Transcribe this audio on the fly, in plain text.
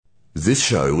This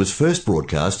show was first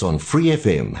broadcast on Free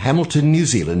FM, Hamilton, New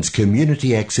Zealand's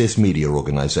community access media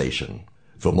organisation.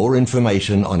 For more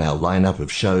information on our lineup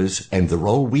of shows and the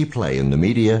role we play in the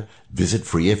media, visit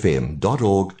freefm.org.nz.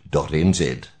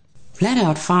 Flat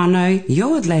Out Whānau,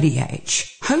 you're with Lady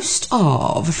H, host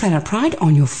of Flat Out Pride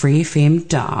on your Free FM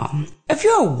dial. If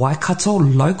you're a Waikato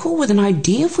local with an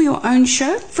idea for your own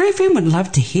show, Free FM would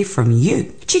love to hear from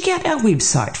you. Check out our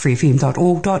website,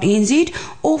 freefm.org.nz,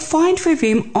 or find Free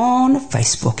FM on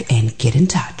Facebook and get in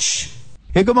touch.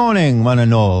 Yeah, good morning, one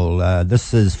and all.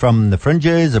 This is from the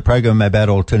Fringes, a program about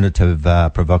alternative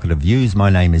provocative views. My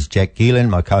name is Jack Gielen,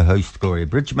 my co-host Gloria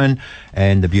Bridgman,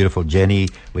 and the beautiful Jenny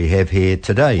we have here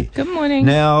today. Good morning.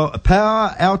 Now,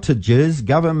 power outages,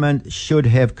 government should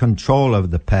have control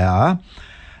of the power.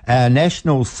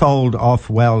 National sold off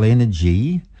Well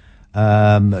Energy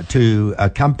to a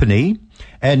company,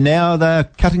 and now they're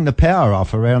cutting the power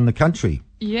off around the country.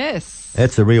 Yes.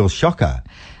 That's a real shocker.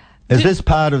 Is this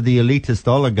part of the elitist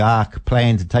oligarch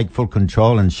plan to take full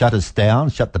control and shut us down,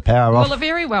 shut the power off? Well, it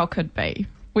very well could be.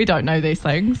 We don't know these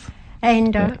things.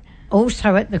 And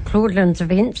also at the Claudelands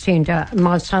Event Centre,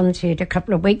 my son said a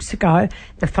couple of weeks ago,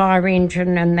 the fire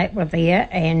engine and that were there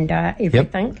and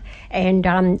everything. Yep. And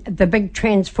the big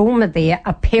transformer there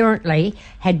apparently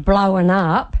had blown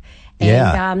up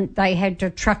and they had to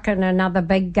truck in another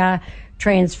big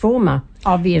transformer,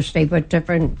 obviously with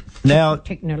different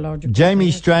technological Jamie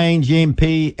things. Strange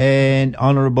MP and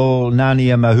Honourable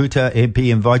Nania Mahuta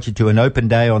MP invite you to an open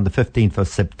day on the 15th of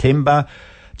September.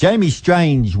 Jamie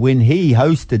Strange, when he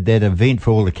hosted that event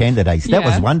for all the candidates, that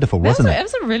was wonderful, wasn't it? It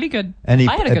was a really good. And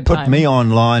I had a good put time. me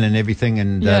online and everything,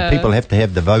 and people have to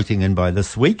have the voting in by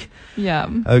this week. Yeah.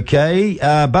 Okay,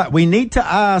 but we need to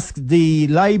ask the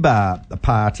Labour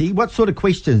Party, what sort of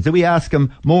questions? Do we ask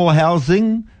them more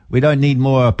housing? We don't need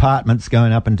more apartments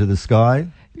going up into the sky?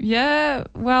 Yeah,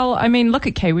 well, I mean, look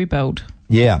at Kiwi Build.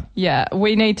 Yeah. Yeah,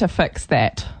 we need to fix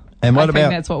that. And what I think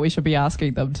about that's what we should be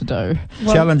asking them to do.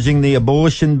 challenging the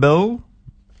abortion bill?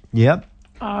 Yep.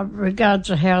 Regards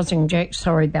to housing, Jack,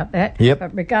 sorry about that. Yep.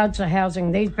 But regards to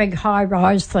housing, these big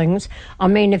high-rise things, I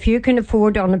mean, if you can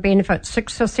afford on a benefit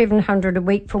 $600 or $700 a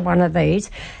week for one of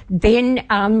these, then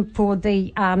for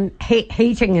the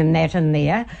heating and that in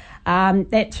there,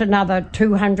 that's another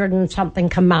 200 and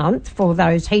something a month for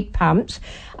those heat pumps.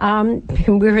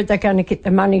 Where are they going to get the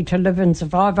money to live and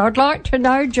survive? I'd like to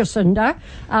know, Jacinda.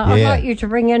 I'd like you to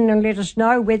ring in and let us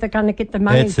know where they're going to get the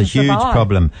money to survive. That's a huge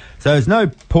problem. So there's no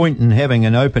point in having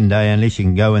an open day unless you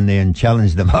can go in there and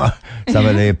challenge them on some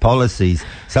of their policies.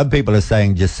 Some people are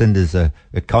saying Jacinda's a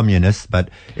communist, but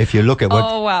if you look at what...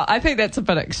 Oh, wow. I think that's a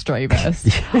bit extremist.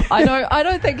 I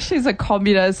don't think she's a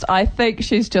communist. I think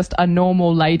she's just a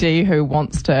normal lady who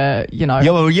wants to, you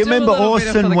remember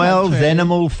Orson Welles'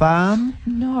 Animal Farm?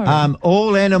 No.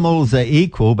 All animals are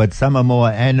equal, but some are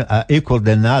more equal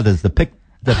than others. The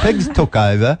pigs took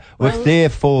over with their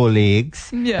 4 legs,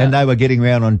 and they were getting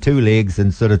around on 2 legs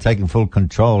and sort of taking full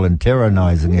control and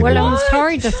tyrannising everyone. Well, I'm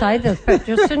sorry to say this, but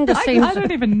Jacinda seems... I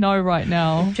don't even know right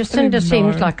now. Jacinda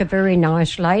seems like a very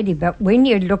nice lady, but when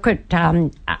you look at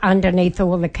underneath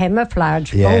all the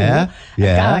camouflage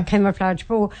camouflage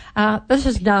ball, this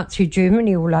is Nazi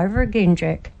Germany all over again,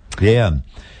 Jack. Yeah.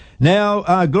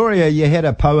 Now, Gloria, you had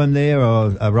a poem there,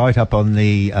 or a write-up on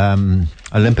the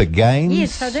Olympic Games.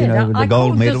 Yes, I did. With the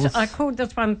gold medals. I called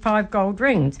this one 5 gold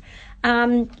rings.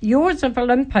 Years of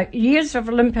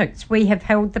Olympics, we have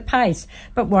held the pace.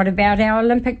 But what about our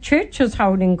Olympic churches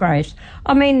holding grace?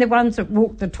 I mean, the ones that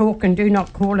walk the talk and do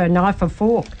not call a knife a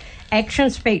fork.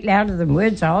 Actions speak louder than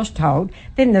words, I was told.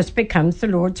 Then this becomes the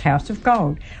Lord's house of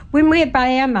gold. When we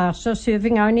obey our Master,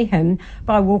 serving only Him,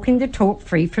 by walking the talk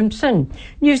free from sin.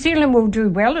 New Zealand will do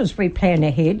well as we plan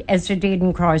ahead, as the dead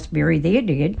in Christ bury their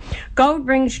dead. Gold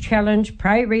rings challenge,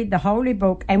 pray, read the holy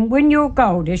book, and win your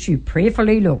gold as you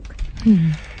prayerfully look.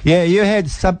 Yeah, you had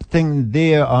something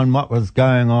there on what was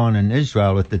going on in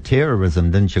Israel with the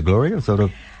terrorism, didn't you, Gloria? Sort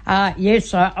of.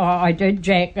 Yes, I did,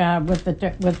 Jack, with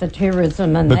the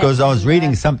terrorism and because I was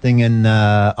reading something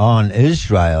on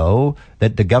Israel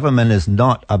that the government is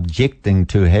not objecting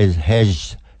to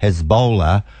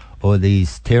Hezbollah or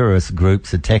these terrorist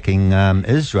groups attacking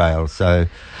Israel. So.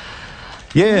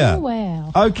 Yeah. Oh,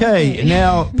 wow. Okay,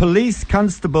 now, police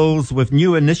constables with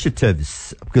new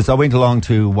initiatives, because I went along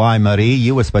to Waimarie.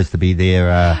 You were supposed to be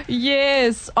there.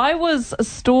 Yes, I was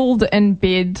stalled in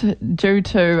bed due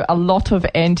to a lot of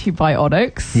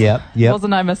antibiotics. Yeah.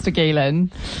 Wasn't I, Mr.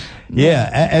 Gielen?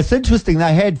 Yeah, it's interesting.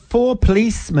 They had 4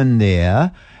 policemen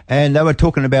there, and they were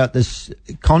talking about this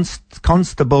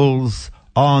constables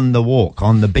on the walk,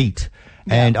 on the beat.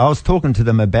 And I was talking to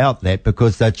them about that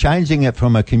because they're changing it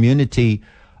from a community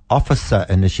officer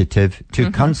initiative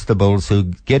to constables who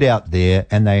get out there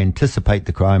and they anticipate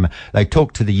the crime. They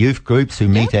talk to the youth groups who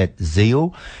meet at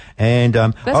Zeal, and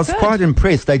I was quite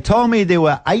impressed. They told me there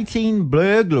were 18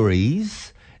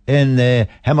 burglaries in the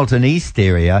Hamilton East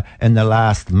area in the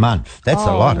last month. That's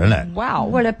a lot, isn't it? Wow.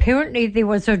 Well, apparently there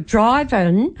was a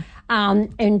drive-in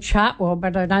in Chartwell,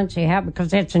 but I don't see how because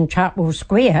that's in Chartwell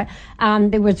Square.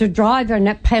 There was a drive-in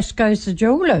at Pasco's the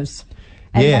Jewelers.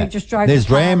 And they just drove there's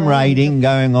the car ram around. raiding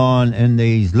going on in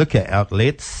these liquor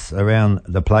outlets around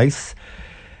the place.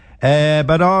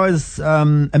 But I was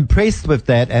impressed with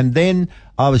that, and then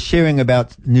I was sharing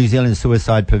about New Zealand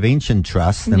Suicide Prevention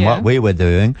Trust and what we were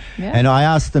doing, and I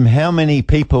asked them how many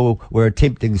people were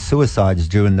attempting suicides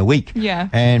during the week. Yeah.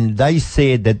 And they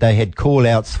said that they had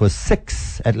call-outs for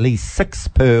at least six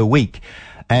per week.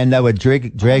 And they were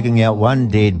dragging out one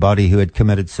dead body who had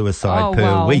committed suicide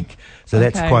per week. So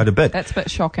that's quite a bit. That's a bit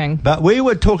shocking. But we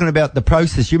were talking about the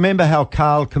process. You remember how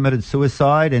Carl committed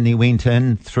suicide and he went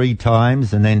in 3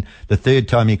 times and then the third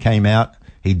time he came out,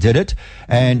 he did it.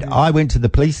 And I went to the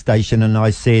police station and I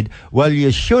said, well,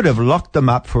 you should have locked him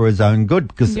up for his own good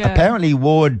because apparently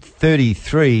Ward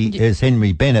 33 is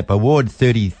Henry Bennett, but Ward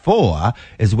 34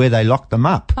 is where they locked them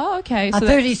up. Oh, okay. So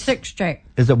 36, Jack.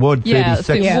 Is it Ward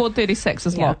 36? Yeah, Ward 36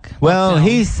 is locked. Well,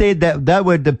 he said that they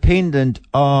were dependent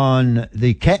on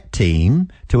the CAT team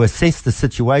to assess the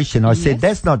situation. I said,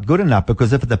 that's not good enough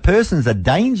because if the person's a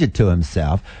danger to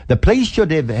himself, the police should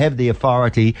have the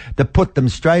authority to put them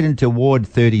straight into Ward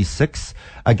 36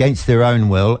 against their own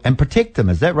will and protect them.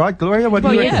 Is that right, Gloria? What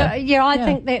do you reckon? I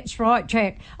think that's right,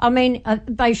 Jack. I mean,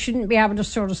 they shouldn't be able to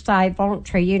sort of stay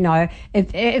voluntary, you know.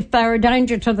 If they're a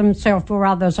danger to themselves or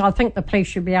others, I think the police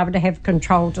should be able to have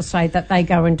control to say that they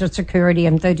go into security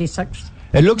in 36.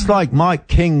 It looks like Mike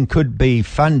King could be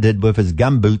funded with his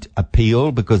gumboot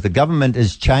appeal because the government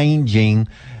is changing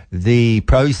the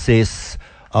process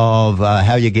of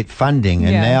how you get funding.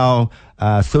 And now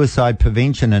suicide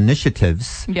prevention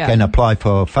initiatives can apply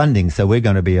for funding. So we're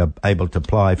going to be able to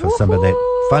apply for some of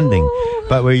that funding.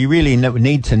 But we really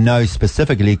need to know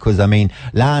specifically because, I mean,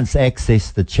 Lance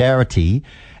accessed the charity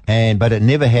but it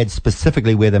never had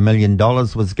specifically where the $1 million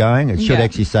was going. It should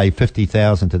actually say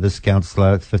 50,000 to this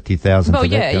councillor, 50,000 to that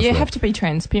councillor. You have to be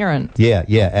transparent. Yeah.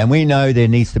 And we know there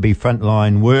needs to be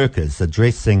frontline workers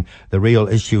addressing the real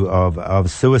issue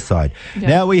of suicide. Yeah.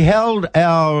 Now, we held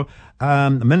our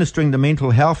Ministering the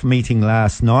Mental Health meeting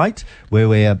last night where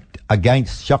we're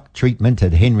against shock treatment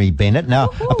at Henry Bennett. Now,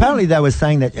 apparently they were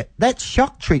saying that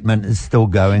shock treatment is still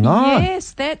going on.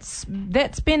 Yes, that's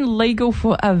been legal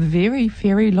for a very,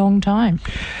 very long time.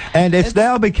 And it's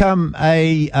now become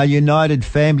a United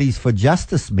Families for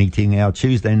Justice meeting, our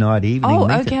Tuesday night evening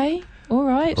meeting. Okay. All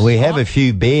right. We have a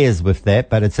few bears with that,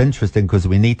 but it's interesting because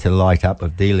we need to light up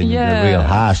of dealing with the real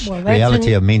harsh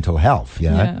reality of mental health, you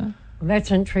know. Yeah. Well,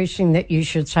 that's interesting that you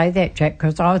should say that, Jack,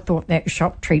 because I thought that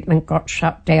shock treatment got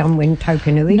shut down when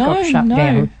Tokanui got shut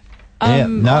down.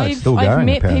 It's still going, I've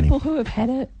met apparently. people who have had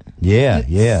it. Yeah.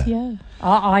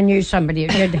 I knew somebody who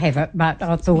did have it, but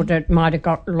I thought it might have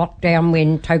got locked down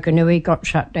when Tokanui got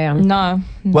shut down. No.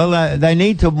 Well, they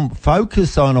need to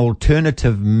focus on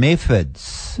alternative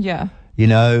methods. Yeah. You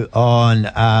know,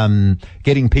 on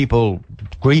getting people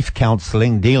grief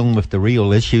counselling, dealing with the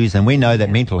real issues. And we know that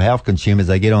mental health consumers,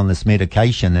 they get on this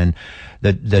medication and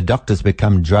the doctors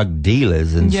become drug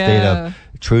dealers instead of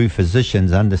true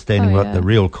physicians understanding what the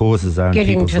real causes are in people's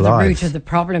lives. Getting to the root of the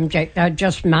problem, Jack. They're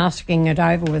just masking it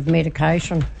over with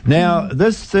medication. Now,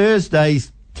 this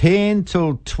Thursday's 10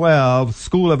 till 12,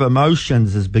 School of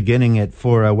Emotions is beginning at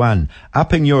 4:01.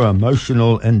 Upping your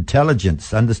emotional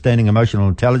intelligence, understanding emotional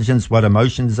intelligence, what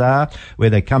emotions are, where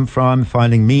they come from,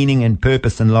 finding meaning and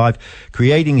purpose in life,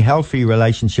 creating healthy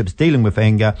relationships, dealing with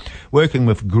anger, working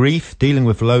with grief, dealing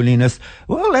with loneliness.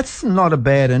 Well, that's not a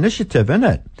bad initiative, isn't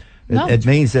it? No. It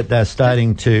means that they're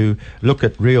starting to look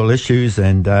at real issues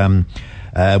and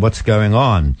what's going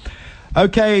on.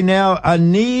 Okay, now a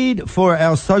need for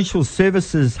our social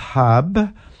services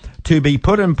hub to be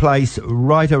put in place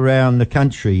right around the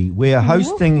country. We're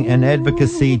hosting an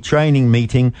advocacy training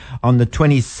meeting on the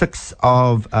 26th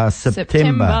of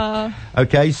September.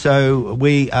 Okay, so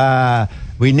we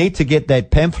need to get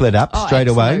that pamphlet up straight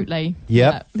absolutely.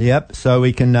 away. Yep. So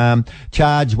we can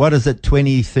charge, what is it,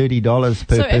 $20, $30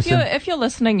 per person? So if you're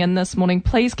listening in this morning,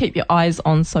 please keep your eyes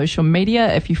on social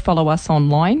media if you follow us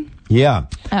online. Yeah.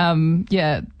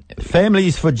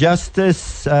 Families for Justice,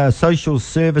 Social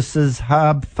Services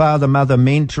Hub, Father-Mother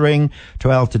Mentoring,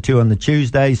 12 to 2 on the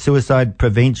Tuesday, Suicide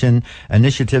Prevention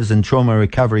Initiatives and Trauma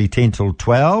Recovery, 10 till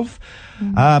 12.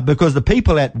 Because the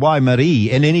people at Waimarie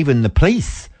and then even the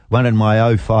police wanted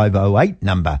my 0508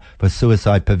 number for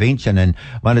suicide prevention and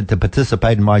wanted to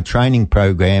participate in my training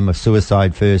program of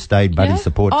suicide first aid, buddy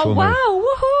support, Oh, trauma. wow.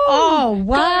 Woohoo. Oh,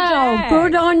 wow.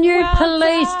 Good on you, Well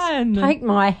police. done. Take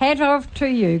my hat off to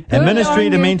you. Good And Ministry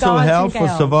on to you, Mental guys Health and for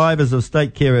gals. survivors of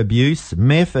state care abuse,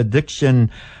 meth addiction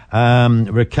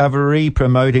recovery,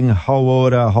 promoting whole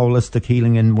order, holistic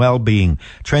healing and well-being,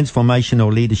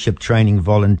 transformational leadership training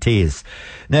volunteers.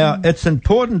 Now, it's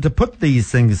important to put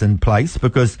these things in place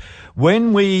because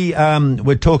when we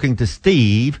were talking to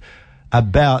Steve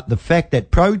about the fact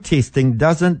that protesting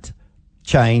doesn't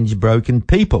change broken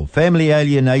people. Family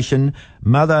alienation,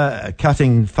 mother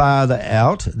cutting father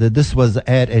out. This was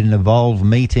at an Evolve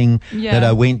meeting that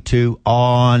I went to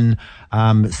on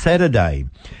Saturday.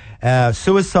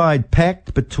 Suicide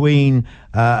pact between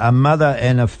a mother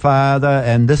and a father,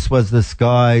 and this was this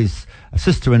guy's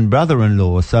sister and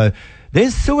brother-in-law. So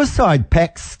there's suicide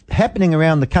pacts happening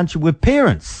around the country with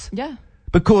parents. Yeah.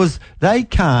 Because they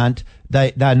can't,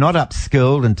 they're not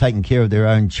upskilled and taking care of their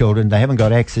own children. They haven't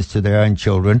got access to their own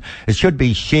children. It should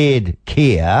be shared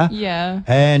care. Yeah.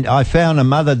 And I found a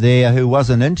mother there who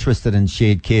wasn't interested in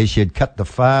shared care. She had cut the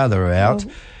father out.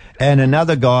 Oh. And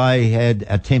another guy had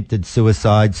attempted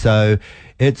suicide. So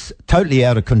it's totally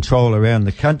out of control around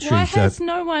the country. Why has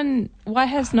no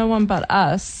one but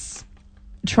us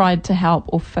tried to help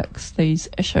or fix these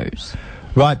issues?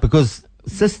 Right, because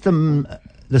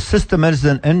the system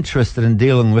isn't interested in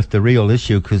dealing with the real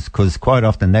issue because quite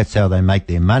often that's how they make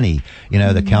their money. You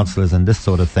know, the counsellors and this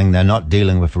sort of thing, they're not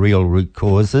dealing with real root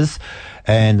causes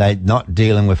and they're not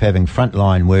dealing with having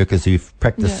frontline workers who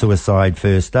practice suicide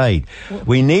first aid.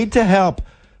 We need to help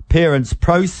parents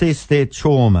process their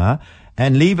trauma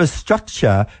and leave a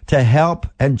structure to help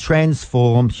and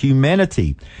transform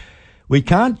humanity. We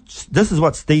can't, this is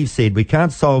what Steve said, we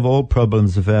can't solve all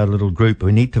problems of our little group.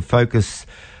 We need to focus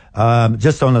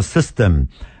just on a system.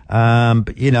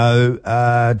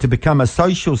 To become a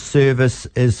social service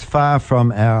is far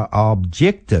from our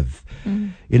objective,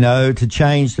 to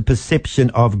change the perception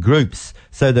of groups.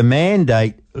 So the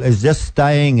mandate is just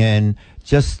staying in,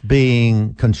 just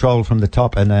being controlled from the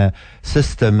top in a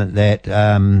system that,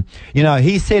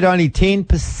 he said only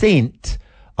 10%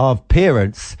 of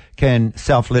parents can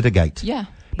self-litigate. Yeah.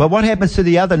 But what happens to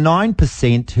the other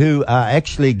 9% who are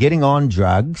actually getting on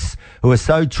drugs, who are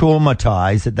so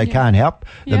traumatized that they can't help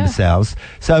themselves?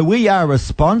 So we are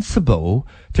responsible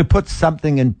to put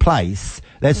something in place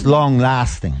that's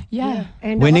long-lasting. Yeah.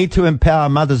 And We need to empower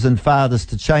mothers and fathers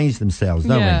to change themselves,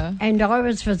 don't we? And I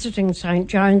was visiting St.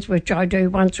 John's, which I do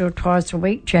once or twice a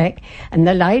week, Jack, and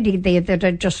the lady there that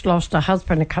had just lost her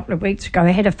husband a couple of weeks ago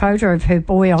had a photo of her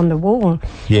boy on the wall.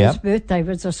 Yeah. His birthday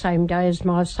was the same day as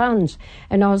my son's.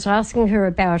 And I was asking her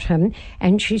about him,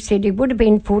 and she said he would have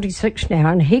been 46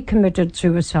 now, and he committed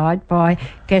suicide by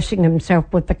gassing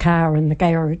himself with the car in the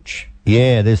garage.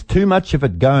 Yeah, there's too much of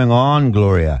it going on,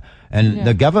 Gloria. And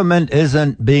the government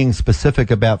isn't being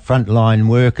specific about frontline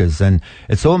workers. And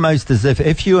it's almost as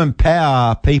if you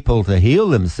empower people to heal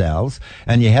themselves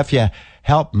and you have to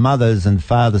help mothers and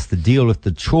fathers to deal with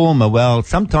the trauma, well,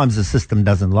 sometimes the system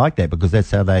doesn't like that because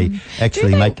that's how they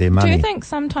actually make their money. Do you think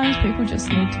sometimes people just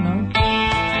need to know?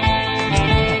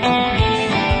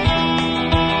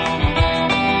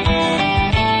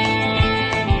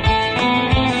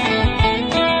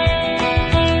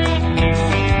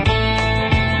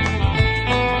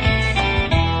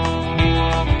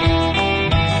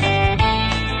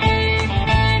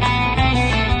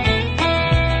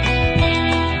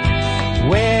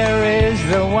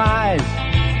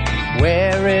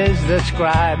 Where is the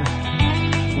scribe?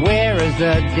 Where is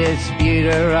the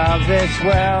disputer of this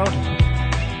world?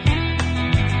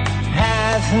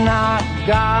 Hath not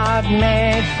God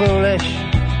made foolish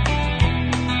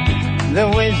the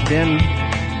wisdom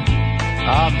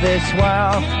of this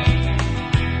world?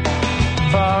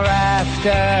 For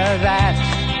after that,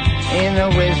 in the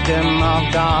wisdom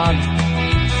of God,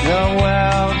 the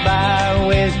world by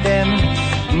wisdom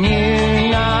knew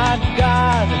not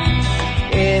God.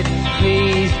 It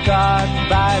pleased God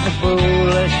by the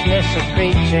foolishness of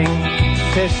preaching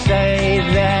to save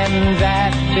them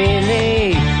that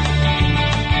believe.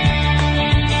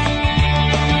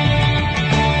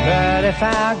 But if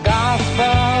our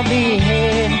gospel be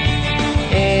hid,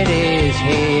 it is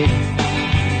hid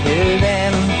to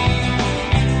them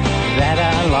that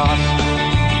are lost,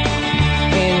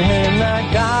 in whom the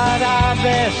God of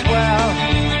this world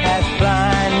hath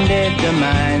blinded the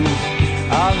minds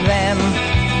of them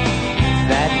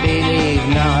that believe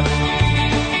not,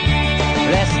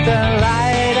 lest the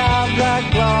light of the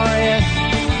glorious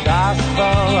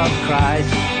gospel of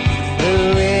Christ,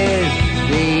 who is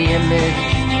the image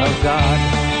of God,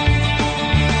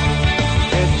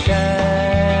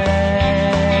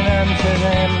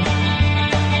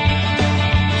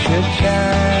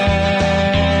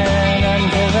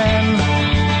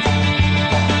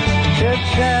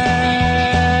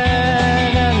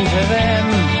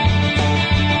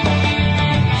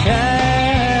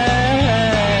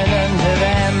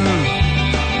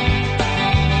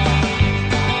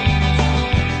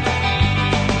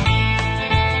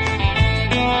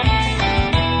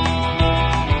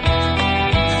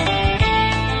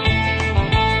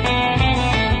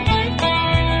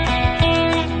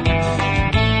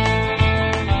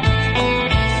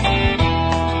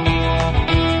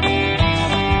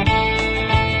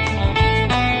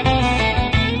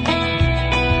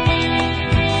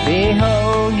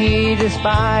 ye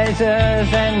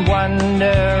despisers, and wonder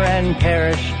and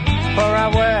perish, for I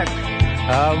work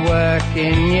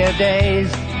in your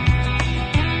days,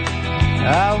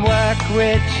 a work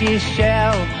which ye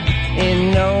shall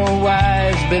in no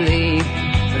wise believe,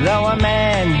 though a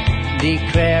man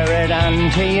declare it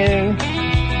unto you.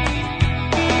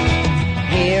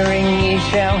 Hearing ye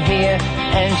shall hear,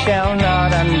 and shall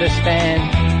not understand,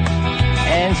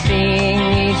 and seeing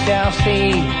ye shall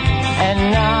see,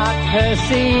 and not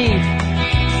perceive.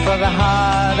 For the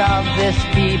heart of this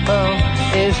people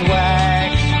is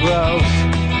waxed gross,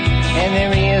 and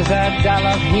their ears are dull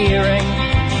of hearing,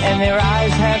 and their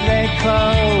eyes have they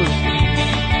closed.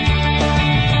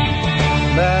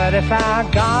 But if our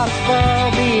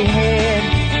gospel be hid,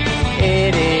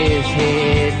 it is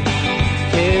hid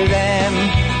to them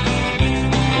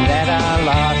that are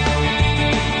lost,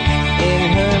 in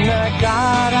whom the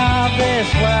God of this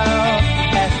world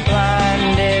hath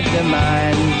blinded the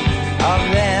minds of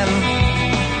them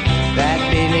that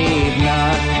believe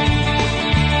not,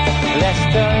 lest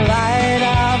the light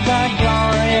of the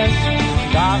glorious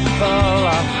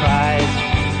gospel of Christ,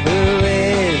 who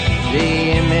is the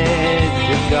image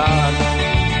of God,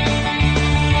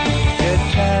 should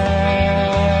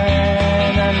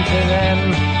turn unto them,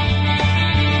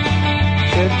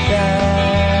 should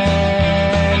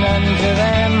turn unto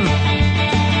them,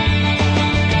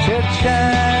 should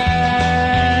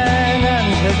turn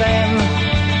unto them,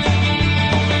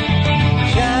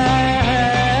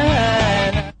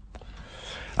 turn.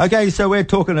 Okay, so we're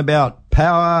talking about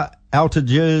power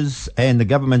outages, and the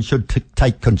government should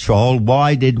take control.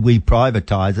 Why did we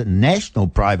privatise it? National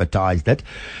privatised it,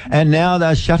 and now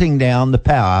they're shutting down the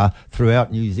power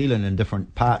throughout New Zealand and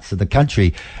different parts of the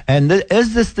country. And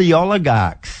is this the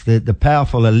oligarchs, the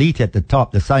powerful elite at the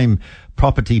top, the same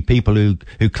property people who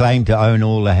claim to own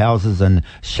all the houses and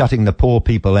shutting the poor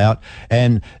people out,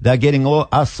 and they're getting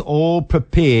us all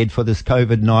prepared for this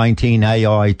COVID-19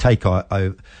 AI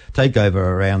takeover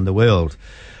around the world?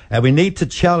 We need to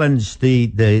challenge the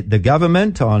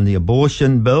government on the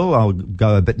abortion bill. I'll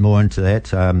go a bit more into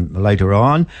that later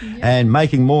on. Yep. And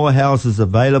making more houses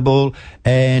available,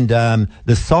 and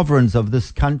the sovereigns of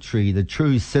this country, the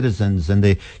true citizens, and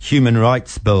the human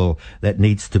rights bill that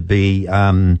needs to be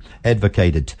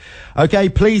advocated. Okay,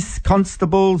 police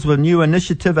constables with new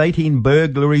initiative, 18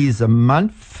 burglaries a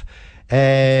month.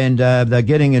 And they're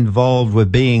getting involved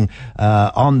with being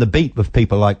on the beat with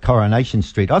people like Coronation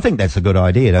Street. I think that's a good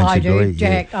idea, don't you, I do, Dory?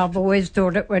 Jack. Yeah. I've always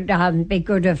thought it would be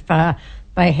good if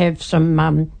they have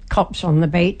some cops on the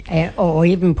beat, or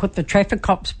even put the traffic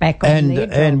cops back on their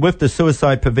job. And with the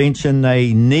suicide prevention,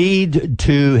 they need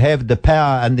to have the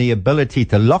power and the ability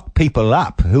to lock people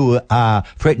up who are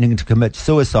threatening to commit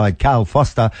suicide. Carl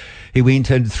Foster, he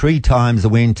went in 3 times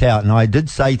and went out. And I did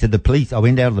say to the police, I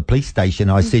went out of the police station,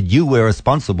 I said, you were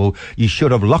responsible. You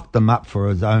should have locked them up for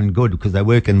his own good, because they're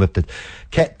working with the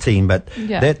CAT team. But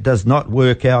that does not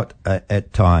work out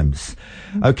at times.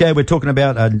 Okay, we're talking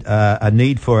about a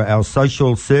need for our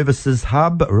social services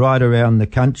hub right around the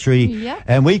country. Yep.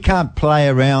 And we can't play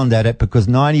around at it, because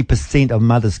 90% of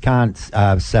mothers can't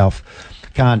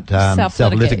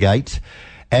self-litigate.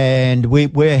 And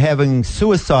we're having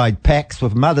suicide pacts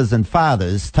with mothers and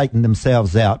fathers taking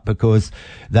themselves out because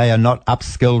they are not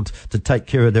upskilled to take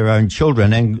care of their own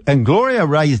children. And Gloria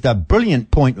raised a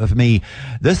brilliant point with me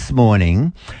this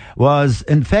morning, was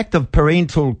in fact of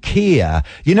parental care.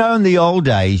 You know, in the old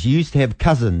days, you used to have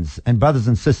cousins and brothers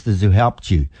and sisters who helped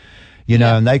you. You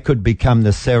know, and they could become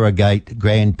the surrogate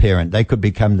grandparent. They could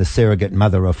become the surrogate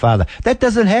mother or father. That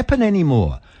doesn't happen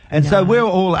anymore. And so we're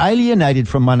all alienated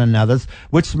from one another,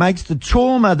 which makes the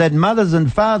trauma that mothers and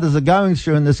fathers are going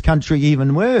through in this country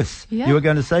even worse. Yeah. You were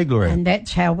going to say, Gloria? And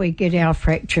that's how we get our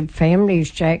fractured families,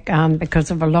 Jack,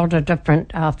 because of a lot of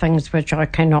different things which I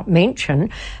cannot mention.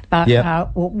 But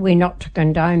we're not to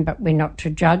condone, but we're not to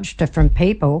judge different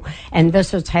people. And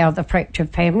this is how the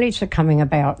fractured families are coming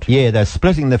about. Yeah, they're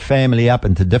splitting the family up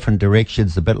into different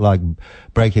directions, a bit like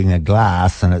breaking a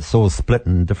glass, and it's all split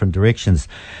in different directions.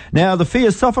 Now, the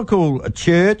Theosophical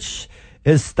Church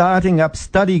is starting up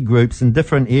study groups in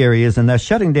different areas, and they're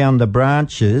shutting down the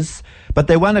branches, but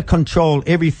they want to control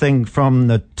everything from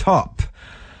the top.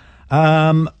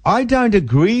 I don't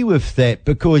agree with that,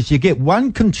 because you get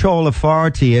one control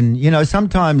authority, and, you know,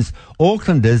 sometimes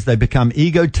Aucklanders, they become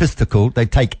egotistical. They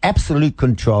take absolute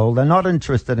control. They're not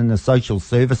interested in the social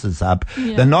services hub.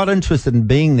 Yeah. They're not interested in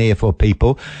being there for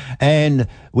people. And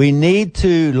we need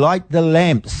to light the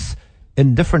lamps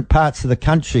in different parts of the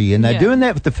country, and they're doing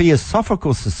that with the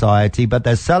Theosophical Society, but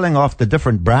they're selling off the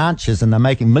different branches and they're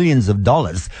making millions of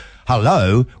dollars.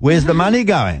 Hello, where's the money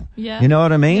going? Yeah. You know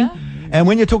what I mean? Yeah. And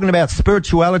when you're talking about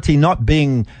spirituality not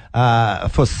being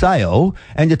for sale,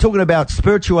 and you're talking about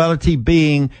spirituality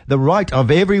being the right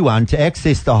of everyone to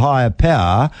access the higher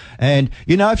power, and,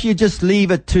 if you just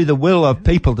leave it to the will of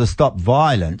people to stop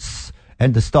violence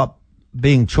and to stop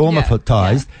being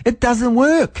traumatized, it doesn't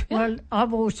work. Well,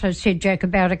 I've also said, Jack,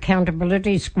 about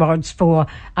accountability squads for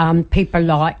people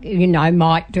like,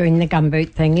 Mike doing the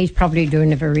gumboot thing. He's probably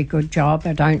doing a very good job,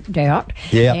 I don't doubt.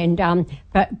 Yeah. And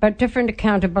but different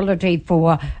accountability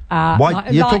for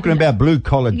you're talking about blue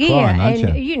collar crime, aren't you?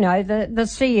 The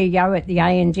CEO at the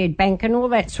ANZ Bank and all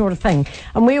that sort of thing.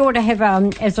 And we ought to have,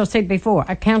 as I said before,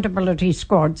 accountability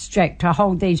squads, Jack, to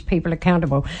hold these people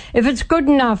accountable. If it's good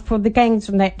enough for the gangs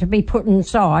and that to be put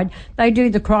inside, they do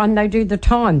the crime, they do the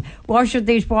time. Why should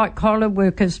these white collar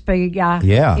workers be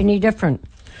any different?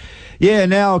 Yeah,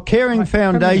 now Caring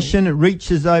Foundation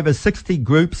reaches over 60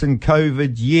 groups in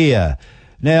COVID year.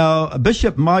 Now,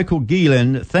 Bishop Michael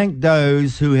Gielen thanked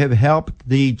those who have helped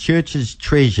the church's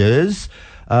treasures.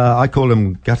 I call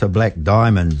them gutter black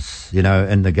diamonds,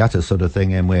 in the gutter sort of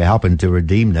thing, and we're helping to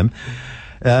redeem them.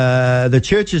 The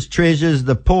church's treasures,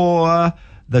 the poor,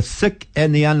 the sick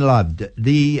and the unloved.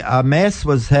 The Mass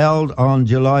was held on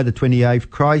July the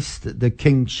 28th, Christ the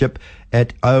Kingship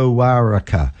at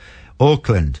Owaraka,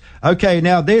 Auckland. Okay,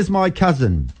 now there's my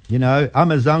cousin, I'm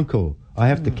his uncle. I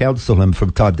have to counsel him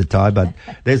from time to time, but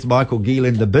there's Michael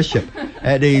Gielen, the bishop,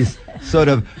 and he's sort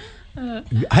of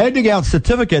handing out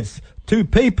certificates to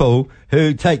people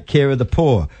who take care of the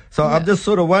poor. So I'm just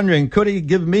sort of wondering, could he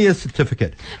give me a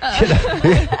certificate?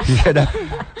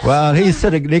 Well, he's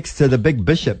sitting next to the big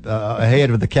bishop, head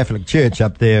of the Catholic Church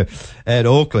up there at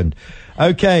Auckland.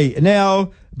 Okay,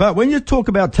 now, but when you talk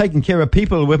about taking care of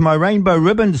people with my Rainbow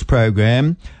Ribbons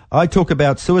program, I talk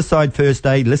about suicide first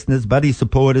aid listeners, buddy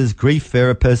supporters, grief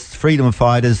therapists, freedom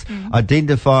fighters,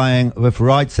 identifying with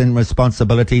rights and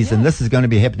responsibilities. And this is going to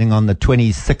be happening on the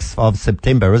 26th of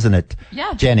September, isn't it?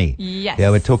 Yeah. Jenny? Yes.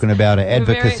 Yeah, we're talking about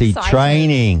advocacy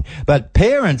training. But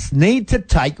parents need to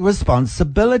take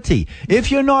responsibility. If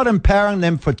you're not empowering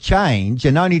them for change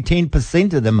and only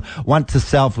 10% of them want to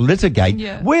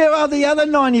self-litigate, where are the other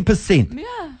 90%?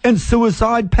 Yeah. In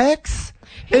suicide pacts?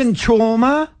 In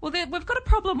trauma? Well, we've got a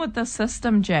problem with the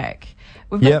system, Jack.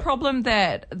 We've got a problem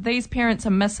that these parents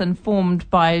are misinformed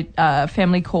by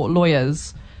family court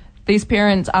lawyers. These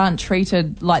parents aren't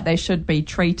treated like they should be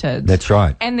treated. That's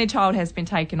right. And their child has been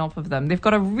taken off of them. They've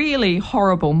got a really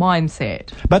horrible mindset.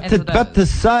 But to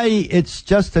say it's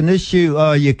just an issue,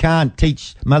 you can't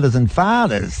teach mothers and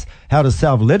fathers how to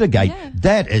self-litigate,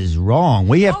 that is wrong.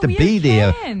 We have to be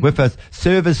there with us,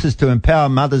 services to empower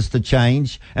mothers to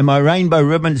change. And my Rainbow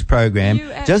Ribbons program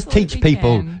just teach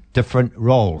people different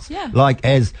roles. Yeah. Like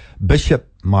as Bishop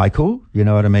Michael, you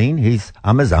know what I mean?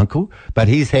 I'm his uncle, but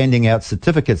he's handing out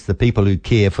certificates to people who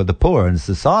care for the poor in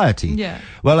society. Yeah.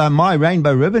 Well, my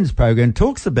Rainbow Ribbons program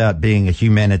talks about being a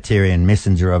humanitarian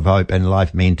messenger of hope and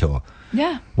life mentor.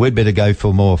 Yeah. We'd better go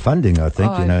for more funding, I think,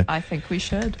 I think we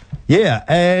should. Yeah,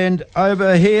 and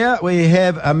over here we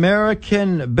have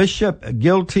American bishop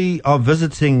guilty of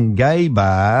visiting gay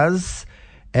bars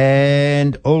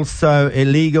and also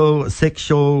illegal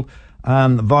sexual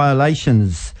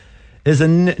violations. There's a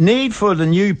need for the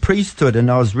new priesthood,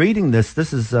 and I was reading this.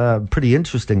 This is pretty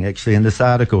interesting, actually, in this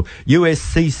article.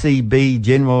 USCCB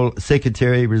General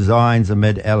Secretary resigns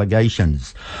amid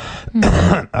allegations.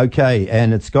 Okay,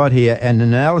 and it's got here an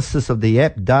analysis of the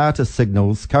app data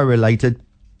signals correlated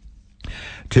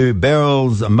to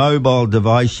Beryl's mobile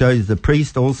device shows the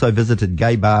priest also visited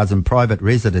gay bars and private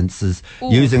residences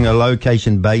using a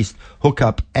location-based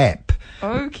hookup app.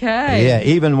 Okay. Yeah,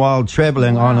 even while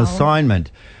travelling on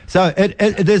assignment. So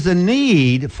there's a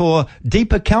need for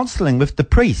deeper counselling with the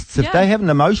priests if they have an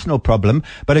emotional problem.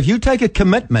 But if you take a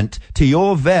commitment to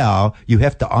your vow, you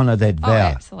have to honour that vow. Oh,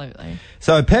 absolutely.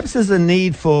 So perhaps there's a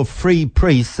need for free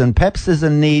priests, and perhaps there's a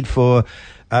need for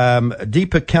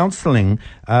deeper counselling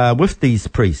with these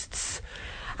priests.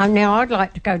 Now, I'd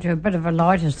like to go to a bit of a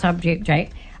lighter subject,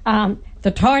 Jake.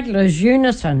 The title is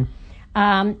Unison.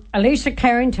 Elisa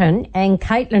Carrington and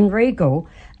Caitlin Regal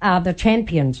are the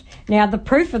champions. Now, the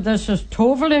proof of this is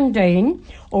Torvalin Dean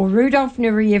or Rudolph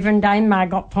Nureyev and Dame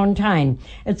Margot Fontaine.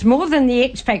 It's more than the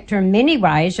X Factor in many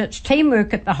ways. It's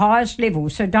teamwork at the highest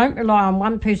level, so don't rely on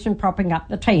one person propping up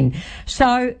the team.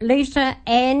 So, Lisa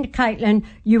and Caitlin,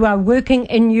 you are working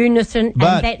in unison,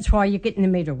 and that's why you're getting the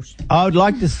medals. I would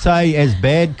like to say, as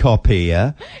bad cop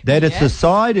here, that it's a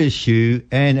side issue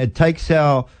and it takes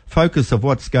our focus of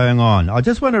what's going on. I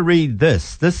just want to read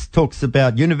this. This talks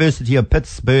about University of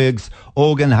Pittsburgh's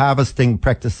organ harvesting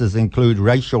practices include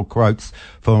racial quotes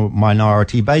for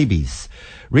minority babies.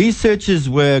 Researchers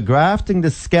were grafting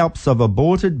the scalps of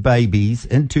aborted babies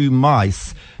into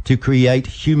mice to create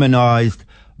humanized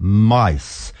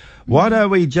mice. What are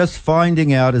we just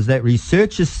finding out is that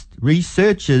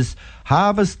researchers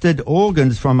harvested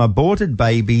organs from aborted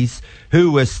babies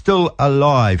who were still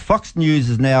alive. Fox News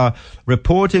is now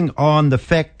reporting on the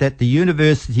fact that the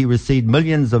university received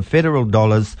millions of federal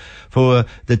dollars for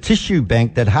the tissue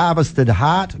bank that harvested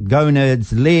heart,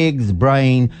 gonads, legs,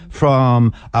 brain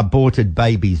from aborted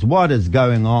babies. What is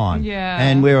going on? Yeah.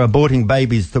 And we're aborting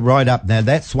babies to right up. Now,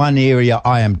 that's one area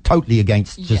I am totally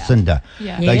against, Jacinda.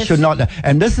 Yeah. They Yes. should not.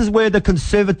 And this is where the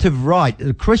conservative right,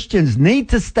 the Christians, need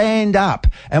to stand up,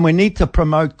 and we need to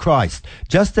promote Christ.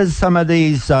 Just as some of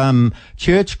these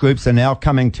church groups are now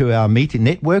coming to our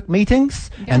network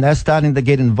meetings, and they're starting to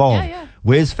get involved. Yeah.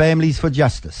 Where's Families for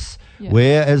Justice? Yeah.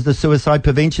 Where is the Suicide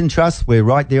Prevention Trust? We're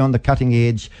right there on the cutting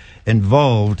edge,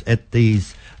 involved at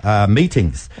these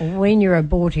meetings. When you're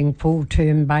aborting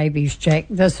full-term babies, Jack,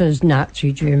 this is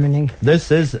Nazi Germany. This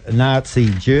is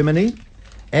Nazi Germany.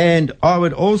 And I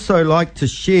would also like to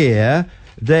share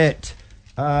that,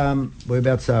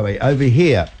 whereabouts are we? Over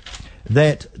here.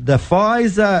 That the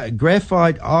Pfizer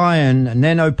graphite ion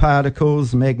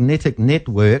nanoparticles magnetic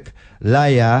network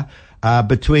layer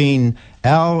between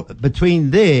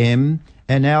them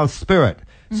and our spirit.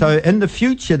 So in the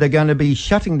future, they're going to be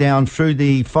shutting down through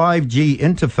the 5G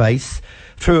interface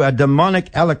through a demonic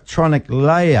electronic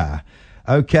layer.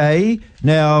 Okay,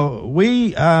 now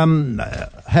we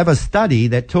have a study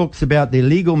that talks about the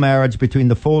illegal marriage between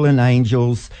the fallen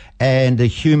angels and the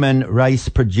human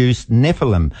race-produced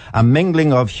Nephilim, a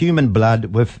mingling of human blood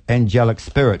with angelic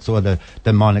spirits or the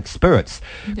demonic spirits.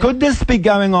 Yeah. Could this be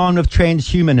going on with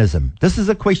transhumanism? This is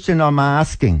a question I'm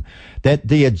asking, that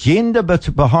the agenda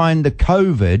behind the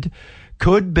COVID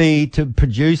could be to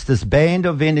produce this band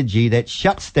of energy that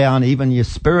shuts down even your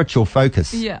spiritual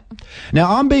focus. Yeah.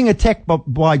 Now, I'm being attacked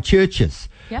by churches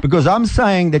because I'm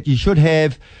saying that you should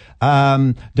have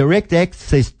direct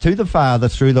access to the Father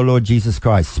through the Lord Jesus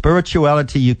Christ.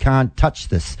 Spirituality, you can't touch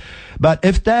this. But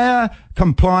if they're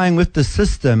complying with the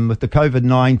system, with the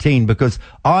COVID-19, because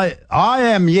I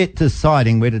am yet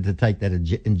deciding whether to take that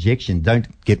injection, don't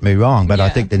get me wrong, but I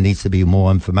think there needs to be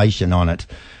more information on it.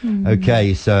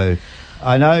 Okay, so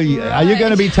I know. Are you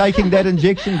going to be taking that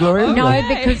injection, Gloria? No,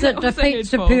 because it defeats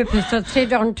the purpose. It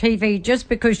said on TV, just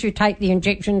because you take the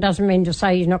injection doesn't mean to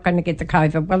say you're not going to get the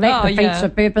COVID. Well, that defeats the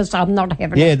purpose. I'm not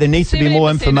having it. Yeah, there needs to be more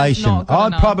information.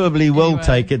 I probably will anyway.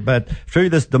 take it, but through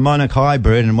this demonic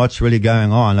hybrid and what's really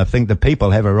going on, I think the people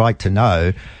have a right to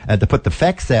know and to put the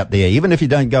facts out there. Even if you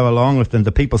don't go along with them,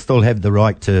 the people still have the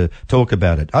right to talk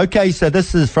about it. Okay, so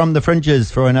this is from the Fringes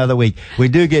for another week. We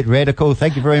do get radical.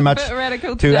 Thank you very much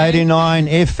to 89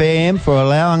 FM for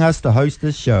allowing us to host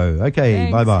this show. Okay,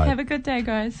 Thanks. bye-bye. Have a good day,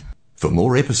 guys. For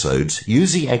more episodes,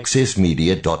 use the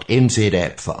accessmedia.nz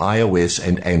app for iOS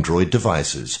and Android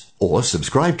devices, or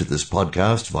subscribe to this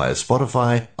podcast via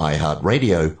Spotify,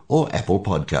 iHeartRadio, or Apple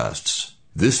Podcasts.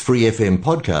 This Free FM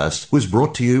podcast was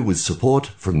brought to you with support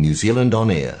from New Zealand On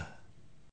Air.